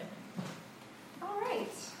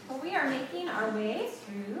We are making our way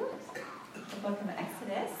through the book of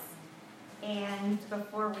Exodus. And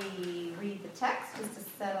before we read the text, just to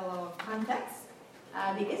set a little context,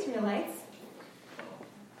 the Israelites...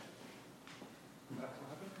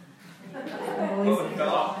 Oh, fell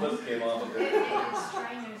off. This came off of it.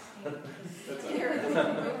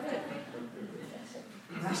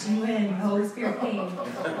 Rushing wind, Holy Spirit came.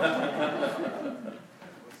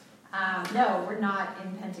 No, we're not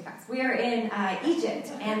in Pentecost. We are in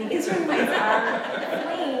Egypt, and the Israelites are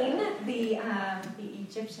fleeing the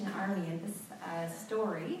Egyptian army. And this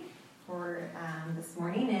story for this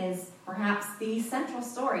morning is perhaps the central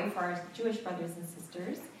story for our Jewish brothers and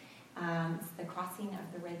sisters. It's the crossing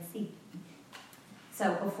of the Red Sea.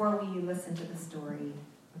 So before we listen to the story,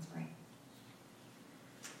 let's pray.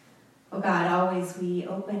 Oh God, always we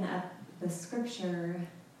open up the scripture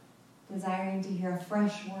desiring to hear a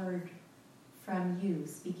fresh word from you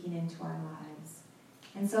speaking into our lives.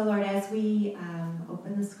 And so, Lord, as we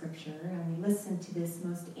open the scripture and we listen to this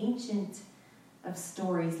most ancient of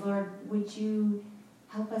stories, Lord, would you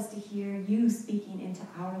help us to hear you speaking into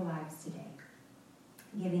our lives today,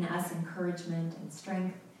 giving us encouragement and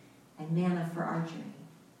strength and manna for our journey.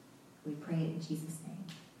 We pray it in Jesus' name.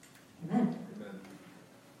 Amen. Amen.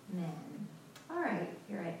 Amen. All right,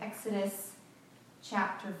 here at Exodus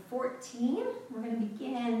chapter 14. We're going to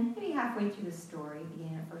begin maybe halfway through the story,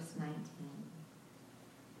 beginning at verse 19.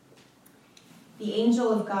 The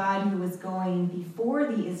angel of God who was going before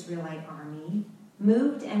the Israelite army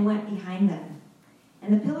moved and went behind them.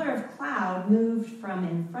 And the pillar of cloud moved from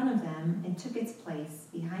in front of them and took its place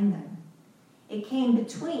behind them. It came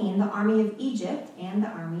between the army of Egypt and the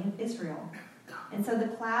army of Israel. And so the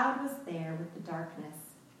cloud was there with the darkness,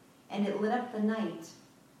 and it lit up the night.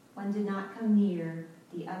 One did not come near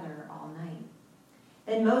the other all night.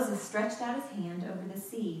 Then Moses stretched out his hand over the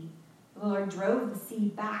sea. The Lord drove the sea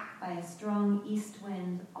back by a strong east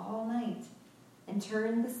wind all night and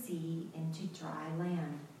turned the sea into dry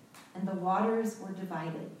land, and the waters were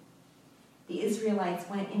divided. The Israelites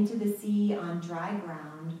went into the sea on dry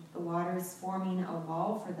ground, the waters forming a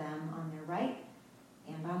wall for them on their right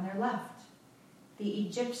and on their left. The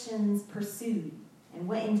Egyptians pursued and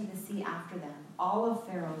went into the sea after them, all of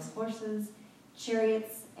Pharaoh's horses,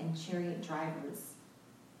 chariots, and chariot drivers.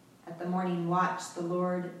 At the morning watch, the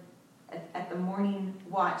Lord in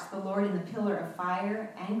the pillar of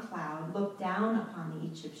fire and cloud looked down upon the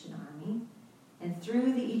Egyptian army and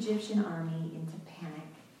threw the Egyptian army into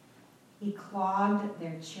panic. He clogged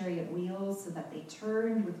their chariot wheels so that they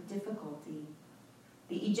turned with difficulty.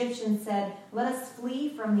 The Egyptians said, "Let us flee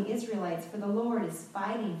from the Israelites, for the Lord is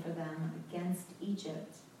fighting for them against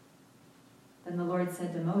Egypt." Then the Lord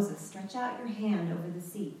said to Moses, "Stretch out your hand over the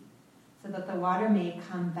sea, so that the water may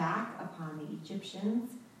come back upon the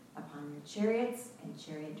Egyptians, upon their chariots and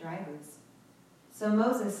chariot drivers." So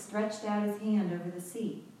Moses stretched out his hand over the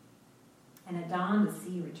sea, and at dawn the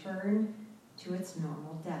sea returned to its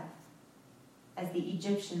normal depth. As the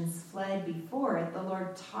Egyptians fled before it, the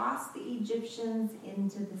Lord tossed the Egyptians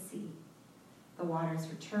into the sea. The waters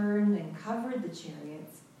returned and covered the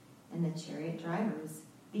chariots and the chariot drivers,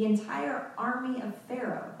 the entire army of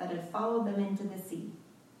Pharaoh that had followed them into the sea.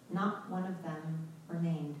 Not one of them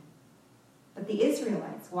remained. But the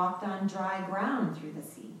Israelites walked on dry ground through the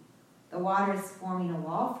sea, the waters forming a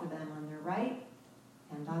wall for them on their right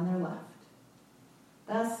and on their left.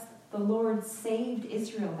 Thus the Lord saved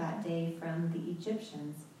Israel that day from the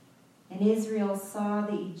Egyptians, and Israel saw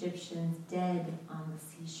the Egyptians dead on the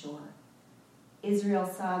seashore. Israel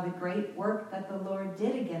saw the great work that the Lord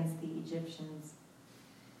did against the Egyptians.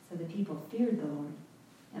 So the people feared the Lord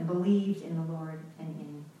and believed in the Lord and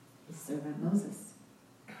in his servant Moses.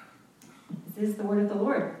 This is the word of the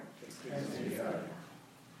Lord.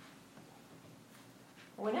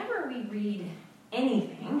 Whenever we read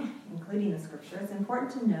anything, including the scripture, it's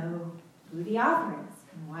important to know who the author is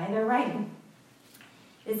and why they're writing.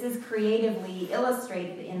 This is creatively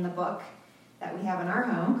illustrated in the book that we have in our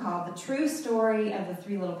home called The True Story of the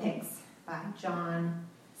Three Little Pigs by John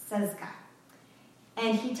Seska.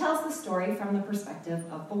 And he tells the story from the perspective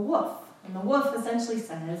of the wolf. And the wolf essentially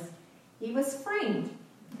says he was framed.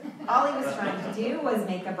 All he was trying to do was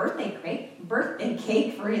make a birthday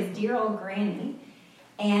cake for his dear old granny.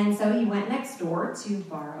 And so he went next door to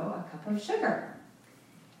borrow a cup of sugar.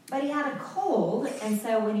 But he had a cold, and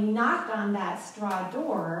so when he knocked on that straw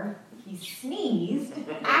door, he sneezed,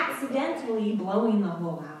 accidentally blowing the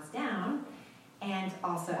whole house down, and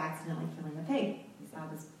also accidentally killing the pig. He saw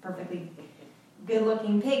this perfectly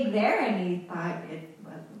good-looking pig there, and he thought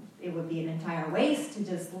it would be an entire waste to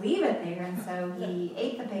just leave it there, and so he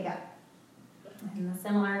ate the pig up. In a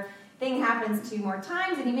similar thing happens 2 more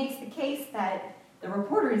times, and he makes the case that the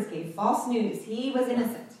reporters gave false news. He was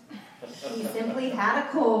innocent. He simply had a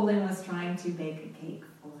cold and was trying to bake a cake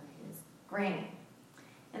for his granny.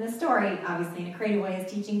 And the story, obviously, in a creative way,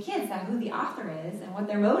 is teaching kids that who the author is and what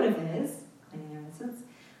their motive is, claiming their innocence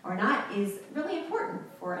or not, is really important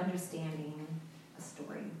for understanding a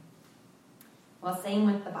story. Well, same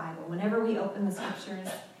with the Bible. Whenever we open the scriptures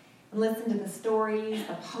and listen to the stories,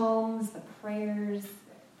 the poems, the prayers,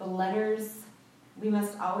 the letters, we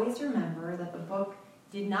must always remember that the book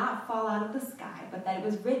did not fall out of the sky, but that it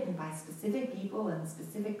was written by specific people in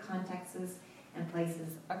specific contexts and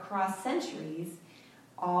places across centuries,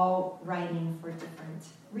 all writing for different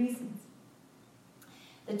reasons.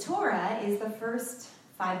 The Torah is the first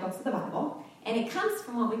 5 books of the Bible, and it comes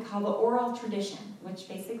from what we call the oral tradition, which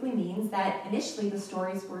basically means that initially the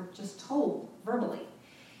stories were just told verbally.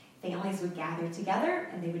 Families would gather together,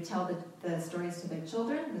 and they would tell the stories to their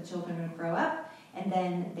children. The children would grow up, and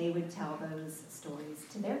then they would tell those stories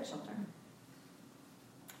to their children.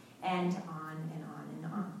 And on and on and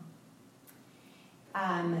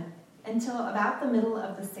on. Until about the middle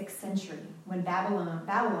of the 6th century, when Babylon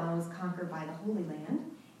was conquered by the Holy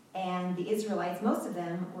Land, and the Israelites, most of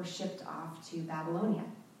them, were shipped off to Babylonia.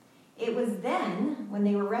 It was then, when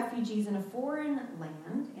they were refugees in a foreign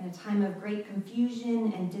land, in a time of great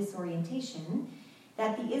confusion and disorientation,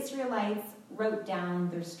 that the Israelites wrote down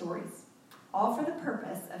their stories, all for the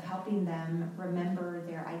purpose of helping them remember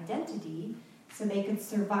their identity so they could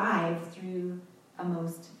survive through a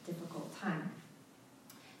most difficult time.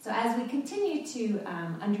 So as we continue to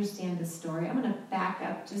understand the story, I'm going to back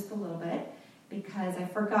up just a little bit because I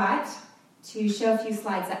forgot to show a few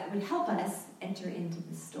slides that would help us enter into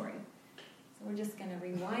this story. So we're just going to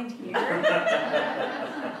rewind here.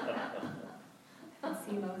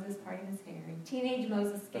 See Moses parting his hair. Teenage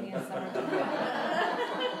Moses getting a summer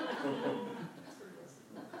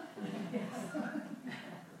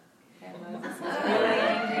And Moses is really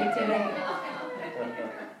angry today.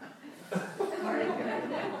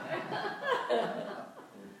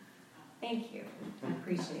 Thank you. I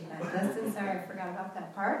appreciate that. Dustin, sorry I forgot about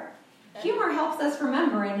that part. Humor helps us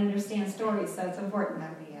remember and understand stories, so it's important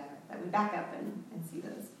that we back up and see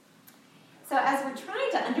those. So as we're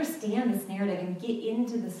trying to understand this narrative and get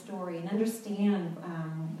into the story and understand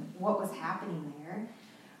what was happening there,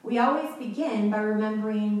 we always begin by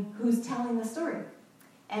remembering who's telling the story.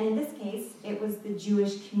 And in this case, it was the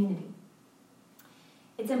Jewish community.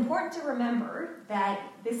 It's important to remember that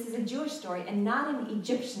this is a Jewish story and not an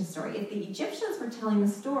Egyptian story. If the Egyptians were telling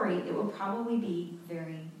the story, it would probably be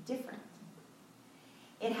very different.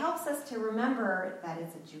 It helps us to remember that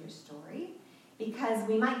it's a Jewish story because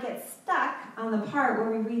we might get stuck on the part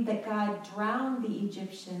where we read that God drowned the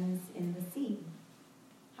Egyptians in the sea.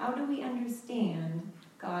 How do we understand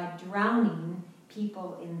God drowning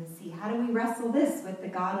people in the sea? How do we wrestle this with the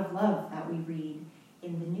God of love that we read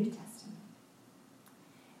in the New Testament?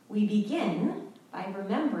 We begin by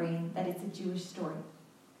remembering that it's a Jewish story.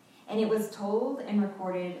 And it was told and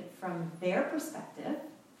recorded from their perspective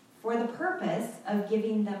for the purpose of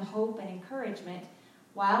giving them hope and encouragement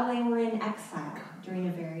while they were in exile during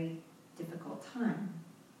a very difficult time.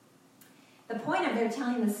 The point of their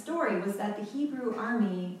telling the story was that the Hebrew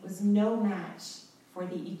army was no match for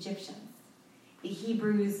the Egyptians. The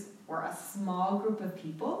Hebrews were a small group of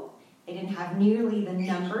people. They didn't have nearly the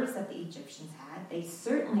numbers that the Egyptians had. They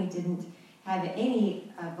certainly didn't have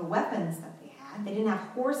any of the weapons that they had. They didn't have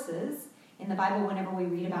horses. In the Bible, whenever we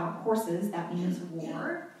read about horses, that means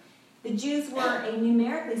war. The Jews were a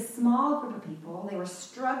numerically small group of people. They were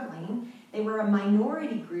struggling. They were a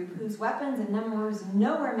minority group whose weapons and numbers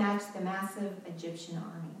nowhere matched the massive Egyptian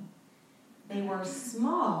army. They were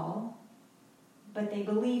small, but they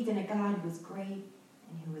believed in a God who was great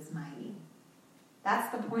and who was mighty. That's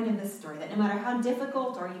the point of this story, that no matter how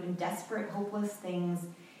difficult or even desperate, hopeless things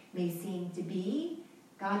may seem to be,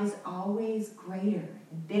 God is always greater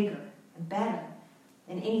and bigger and better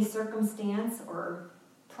than any circumstance or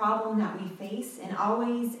problem that we face, and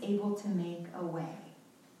always able to make a way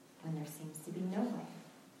when there seems to be no way.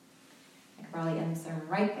 I could probably end the sermon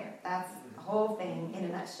right there. That's the whole thing in a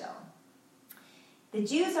nutshell. The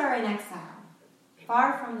Jews are in exile,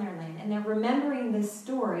 far from their land, and they're remembering this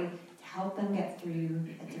story to help them get through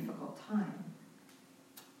a difficult time.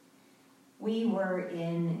 We were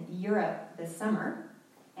in Europe this summer,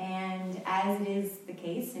 and as it is the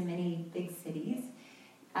case in many big cities,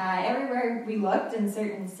 everywhere we looked in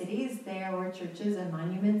certain cities, there were churches and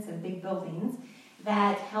monuments and big buildings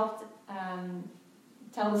that helped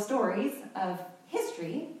tell the stories of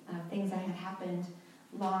history, of things that had happened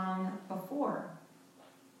long before.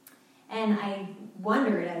 And I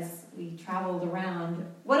wondered as we traveled around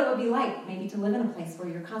what it would be like maybe to live in a place where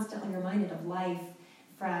you're constantly reminded of life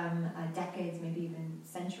from decades, maybe even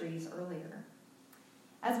centuries earlier.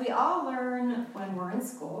 As we all learn when we're in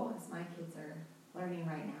school, as my kids are learning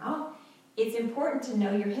right now, it's important to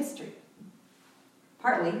know your history.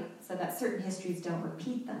 Partly so that certain histories don't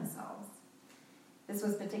repeat themselves. This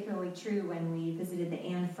was particularly true when we visited the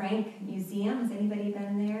Anne Frank Museum. Has anybody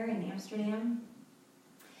been there in Amsterdam?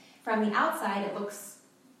 From the outside, it looks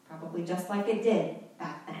probably just like it did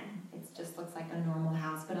back then. It just looks like a normal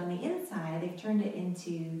house. But on the inside, they've turned it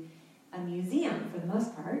into a museum for the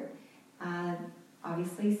most part.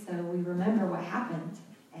 Obviously, so we remember what happened,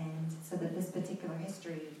 and so that this particular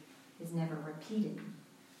history is never repeated.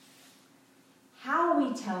 How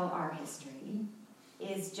we tell our history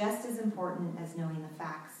is just as important as knowing the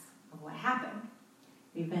facts of what happened.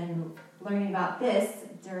 We've been learning about this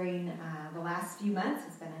during the last few months.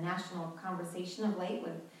 It's been a national conversation of late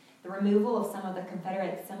with the removal of some of the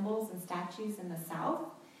Confederate symbols and statues in the South.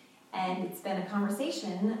 And it's been a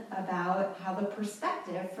conversation about how the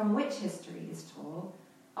perspective from which history is told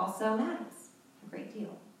also matters a great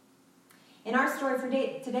deal. In our story for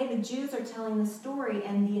today, the Jews are telling the story,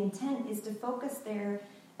 and the intent is to focus their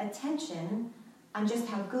attention on just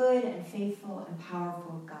how good and faithful and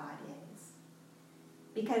powerful God is.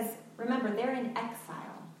 Because, remember, they're in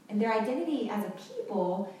exile, and their identity as a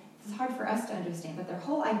people is hard for us to understand, but their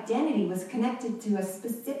whole identity was connected to a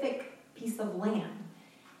specific piece of land.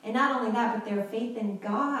 And not only that, but their faith in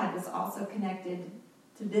God was also connected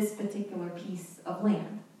to this particular piece of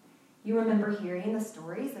land. You remember hearing the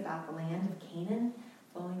stories about the land of Canaan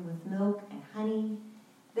flowing with milk and honey.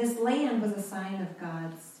 This land was a sign of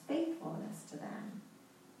God's faithfulness to them.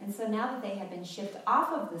 And so now that they had been shipped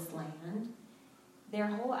off of this land, their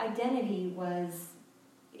whole identity was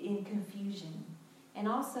in confusion. And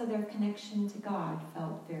also their connection to God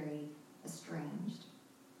felt very estranged.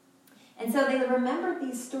 And so they remembered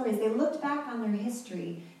these stories. They looked back on their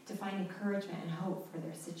history to find encouragement and hope for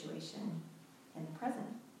their situation in the present.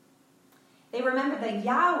 They remembered that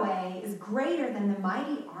Yahweh is greater than the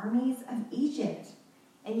mighty armies of Egypt.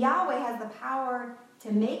 And Yahweh has the power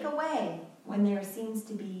to make a way when there seems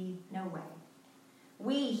to be no way.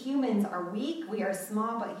 We humans are weak, we are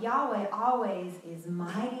small, but Yahweh always is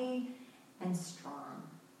mighty and strong.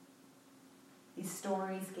 These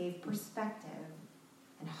stories gave perspective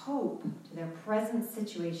and hope to their present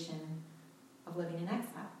situation of living in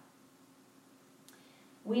exile.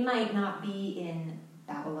 We might not be in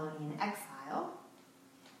Babylonian exile,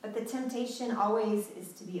 but the temptation always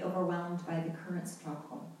is to be overwhelmed by the current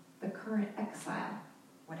struggle, the current exile,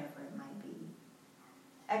 whatever it might be.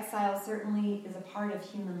 Exile certainly is a part of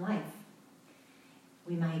human life.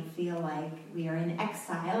 We might feel like we are in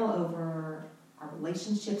exile over our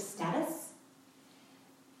relationship status,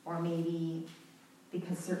 or maybe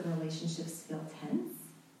because certain relationships feel tense,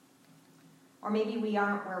 or maybe we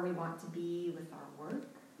aren't where we want to be with our work.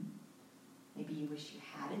 Maybe you wish you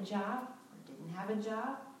had a job or didn't have a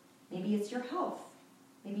job. Maybe it's your health.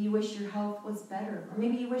 Maybe you wish your health was better. Or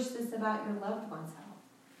maybe you wish this about your loved one's health.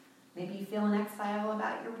 Maybe you feel in exile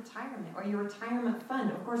about your retirement or your retirement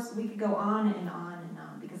fund. Of course, we could go on and on and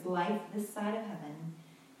on, because life this side of heaven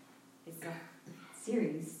is a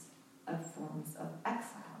series of forms of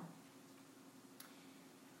exile.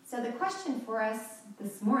 So the question for us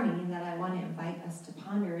this morning that I want to invite us to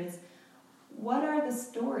ponder is, what are the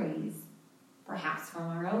stories, perhaps from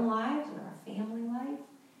our own lives or our family life,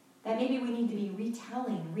 that maybe we need to be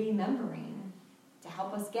retelling, remembering, to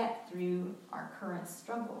help us get through our current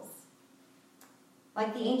struggles?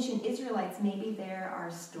 Like the ancient Israelites, maybe there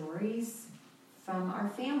are stories from our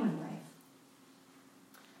family life.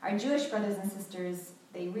 Our Jewish brothers and sisters,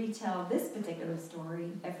 they retell this particular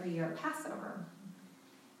story every year at Passover.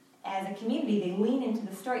 As a community, they lean into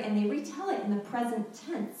the story and they retell it in the present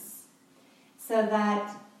tense, so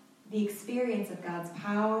that the experience of God's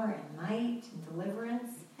power and might and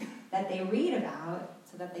deliverance that they read about,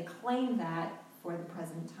 so that they claim that for the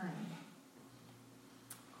present time.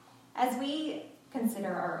 As we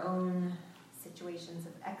consider our own situations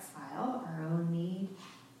of exile, our own need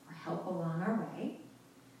for help along our way,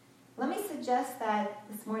 let me suggest that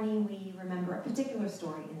this morning we remember a particular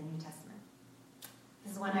story in the New Testament.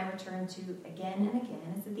 This is one I return to again and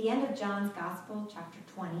again. It's at the end of John's Gospel, chapter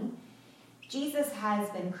 20. Jesus has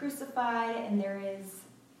been crucified, and there is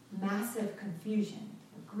massive confusion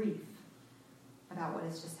and grief about what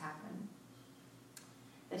has just happened.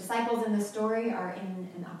 The disciples in the story are in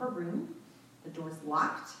an upper room. The door's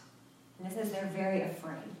locked, and it says they're very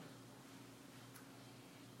afraid.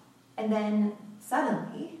 And then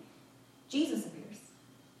suddenly, Jesus appears.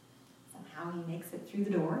 how he makes it through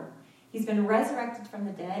the door. He's been resurrected from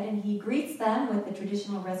the dead, and he greets them with the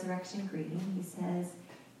traditional resurrection greeting. He says,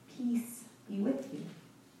 "Peace be with you."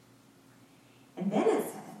 And then it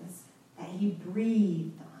says that he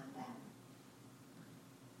breathed on them,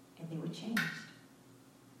 and they were changed.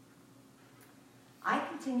 I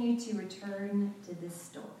continue to return to this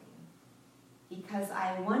story because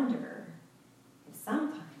I wonder if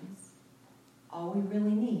sometimes all we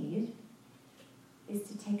really need is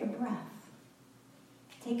to take a breath.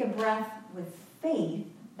 Take a breath with faith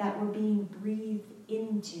that we're being breathed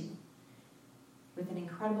into with an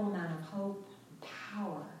incredible amount of hope and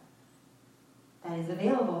power that is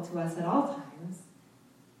available to us at all times,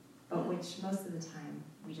 but which most of the time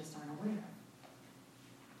we just aren't aware of.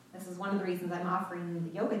 This is one of the reasons I'm offering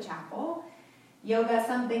the yoga chapel. Yoga,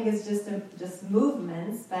 something is just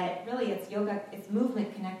movements, but really it's yoga, it's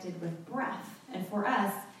movement connected with breath. And for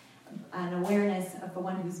us, an awareness of the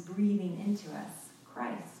one who's breathing into us,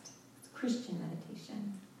 Christ. It's Christian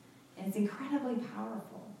meditation. And it's incredibly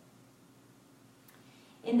powerful.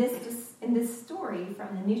 In this story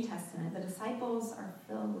from the New Testament, the disciples are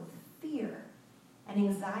filled with fear and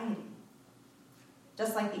anxiety,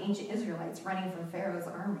 just like the ancient Israelites running from Pharaoh's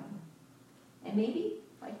army. And maybe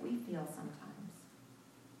like we feel sometimes,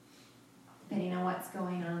 depending on what's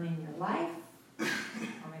going on in your life,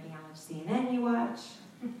 or maybe how much CNN you watch.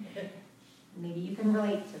 Maybe you can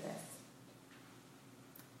relate to this.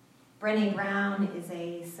 Brené Brown is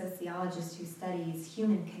a sociologist who studies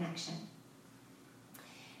human connection.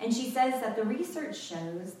 And she says that the research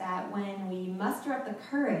shows that when we muster up the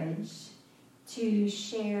courage to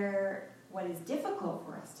share what is difficult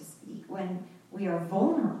for us to speak, when we are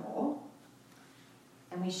vulnerable,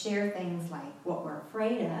 and we share things like what we're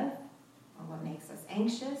afraid of, or what makes us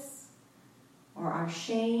anxious, or our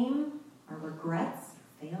shame, our regrets,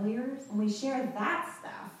 failures, when we share that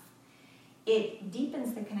stuff, it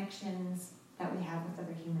deepens the connections that we have with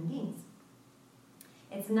other human beings.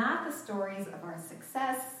 It's not the stories of our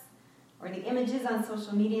success or the images on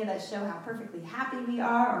social media that show how perfectly happy we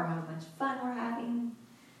are or how much fun we're having.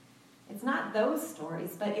 It's not those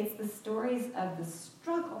stories, but it's the stories of the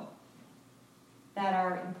struggle that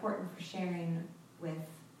are important for sharing with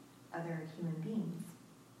other human beings.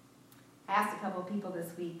 I asked a couple of people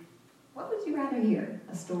this week, what would you rather hear?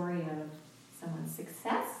 A story of someone's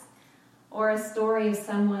success or a story of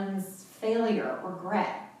someone's failure or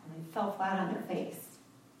regret when they fell flat on their face?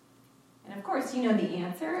 And of course, you know the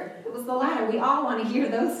answer. It was the latter. We all want to hear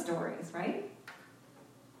those stories, right?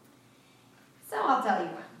 So I'll tell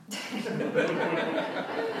you one.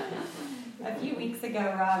 A few weeks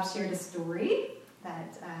ago, Rob shared a story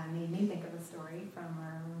that made me think of a story from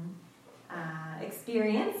our own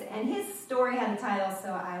experience. And his story had a title,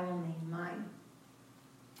 so I will name mine.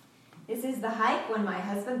 This is the hike when my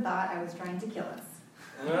husband thought I was trying to kill us.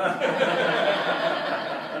 He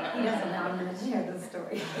doesn't know I'm going to share this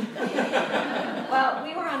story. Well,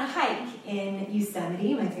 we were on a hike in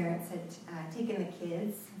Yosemite. My parents had taken the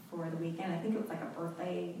kids for the weekend. I think it was like a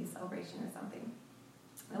birthday celebration or something.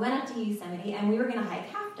 We went up to Yosemite, and we were going to hike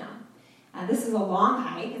Half Dome. This is a long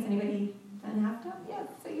hike. Has anybody done Half Dome? Yes,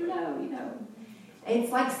 so you know.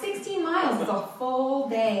 It's like 16 miles. It's a full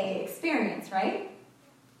day experience, right?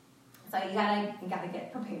 So you gotta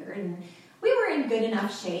get prepared. And we were in good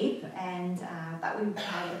enough shape and thought we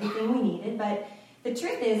had everything we needed. But the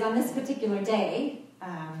truth is, on this particular day,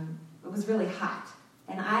 it was really hot.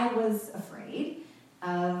 And I was afraid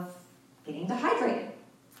of getting dehydrated.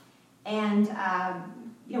 And,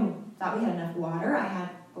 thought we had enough water. I had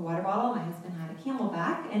a water bottle. My husband had a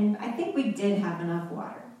Camelback. And I think we did have enough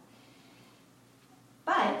water.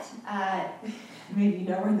 But, maybe you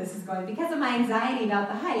know where this is going. Because of my anxiety about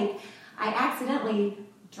the hike, I accidentally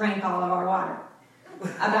drank all of our water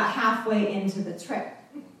about halfway into the trip.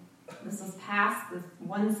 This was past this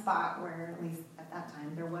one spot where, at least at that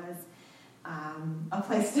time, there was a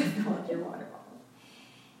place to fill up your water bottle.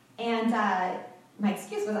 And my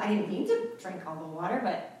excuse was I didn't mean to drink all the water,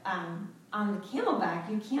 but on the Camelback,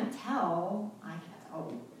 you can't tell,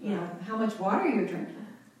 how much water you're drinking.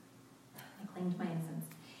 I claimed my innocence.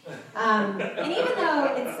 And even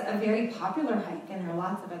though it's a very popular hike and there are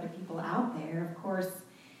lots of other people out there, of course,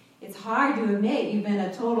 it's hard to admit you've been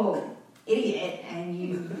a total idiot and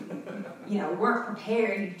you weren't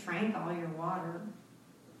prepared, you drank all your water.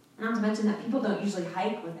 Not to mention that people don't usually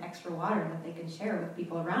hike with extra water that they can share with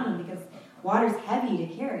people around them because water's heavy to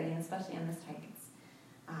carry, and especially on this hike,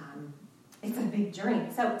 it's a big journey.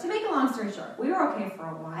 So to make a long story short, we were okay for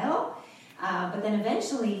a while, but then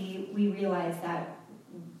eventually we realized that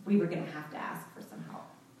we were going to have to ask for some help.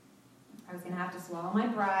 I was going to have to swallow my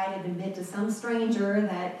pride and admit to some stranger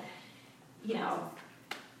that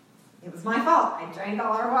it was my fault. I drank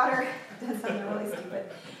all our water. That's something really stupid.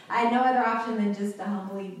 I had no other option than just to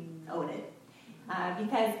humbly own it.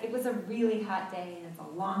 Because it was a really hot day and it's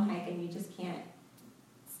a long hike and you just can't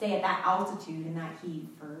stay at that altitude and that heat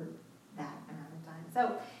for that amount of time.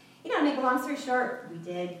 So, to make a long story short,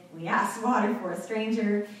 we asked water from a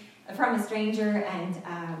stranger, and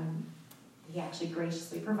he actually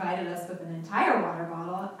graciously provided us with an entire water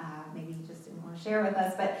bottle. Maybe he just didn't want to share with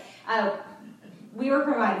us, but we were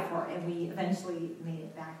provided for, and we eventually made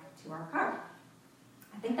it back to our car.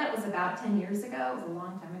 I think that was about 10 years ago. It was a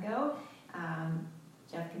long time ago.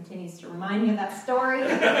 Jeff continues to remind me of that story. He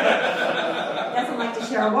doesn't like to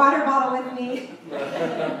share a water bottle with me.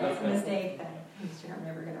 It's a mistake that I'm sure I'm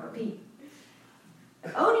never going to repeat.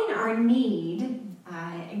 Owning our need,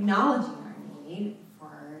 acknowledging our need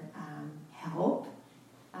for help,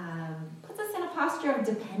 puts us in a posture of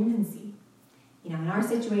dependency, in our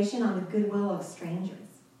situation, on the goodwill of strangers.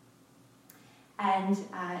 And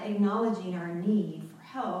acknowledging our need for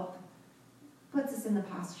help puts us in the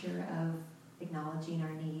posture of acknowledging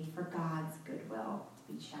our need for God's goodwill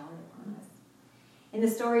to be showered upon us. In the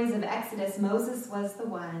stories of Exodus, Moses was the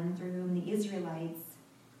one through whom the Israelites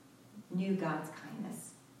knew God's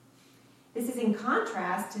kindness. This is in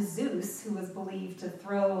contrast to Zeus, who was believed to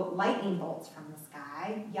throw lightning bolts from the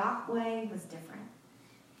sky. Yahweh was different.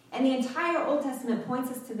 And the entire Old Testament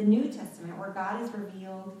points us to the New Testament, where God is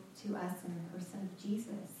revealed to us in the person of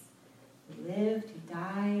Jesus, who lived, who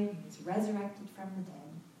died, who was resurrected from the dead,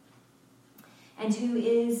 and who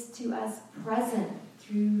is to us present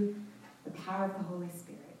through the power of the Holy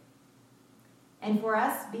Spirit. And for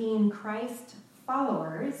us, being Christ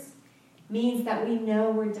followers means that we know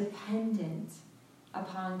we're dependent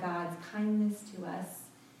upon God's kindness to us,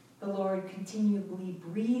 the Lord continually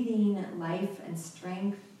breathing life and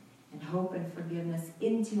strength and hope and forgiveness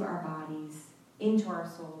into our bodies, into our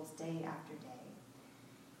souls, day after day.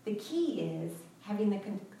 The key is having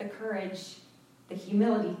the courage, the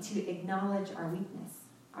humility to acknowledge our weakness,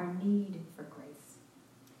 our need for grace.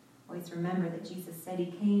 Always remember that Jesus said he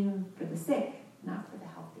came for the sick, not for the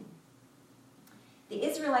healthy. The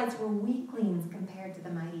Israelites were weaklings compared to the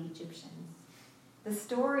mighty Egyptians. The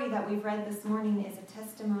story that we've read this morning is a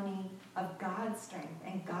testimony of God's strength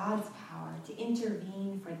and God's power to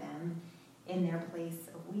intervene for them in their place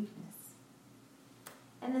of weakness.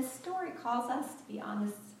 And this story calls us to be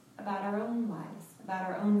honest about our own lives, about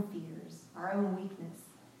our own fears, our own weakness,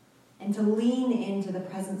 and to lean into the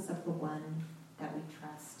presence of the one that we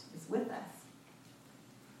trust is with us.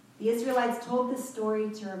 The Israelites told this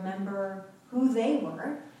story to remember who they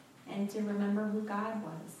were and to remember who God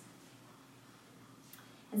was.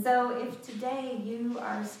 And so if today you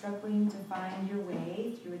are struggling to find your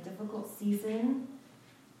way through a difficult season,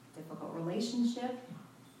 difficult relationship,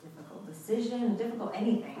 difficult decision, difficult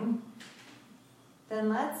anything, then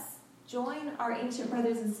let's join our ancient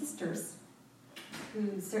brothers and sisters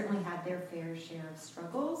who certainly had their fair share of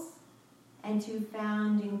struggles and who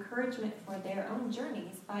found encouragement for their own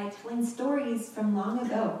journeys by telling stories from long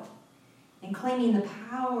ago and claiming the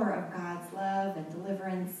power of God's love and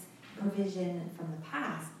deliverance, provision from the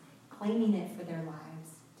past, claiming it for their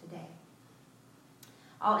lives today.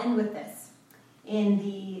 I'll end with this. In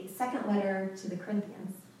the second letter to the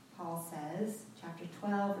Corinthians, Paul says, chapter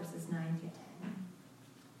 12, verses 9 through 10,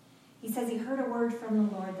 he says he heard a word from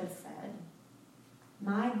the Lord that said,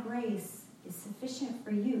 "My grace is sufficient for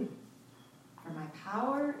you, for my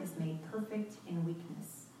power is made perfect in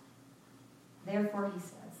weakness. Therefore," he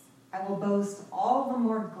says, "I will boast all the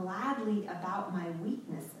more gladly about my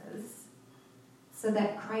weaknesses, so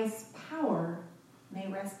that Christ's power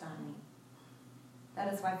may rest on me.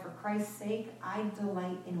 That is why, for Christ's sake, I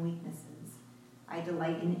delight in weaknesses. I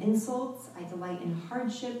delight in insults. I delight in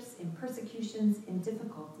hardships, in persecutions, in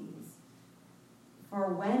difficulties.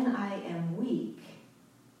 For when I am weak,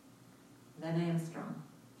 then I am strong."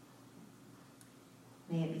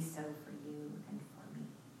 May it be so for you and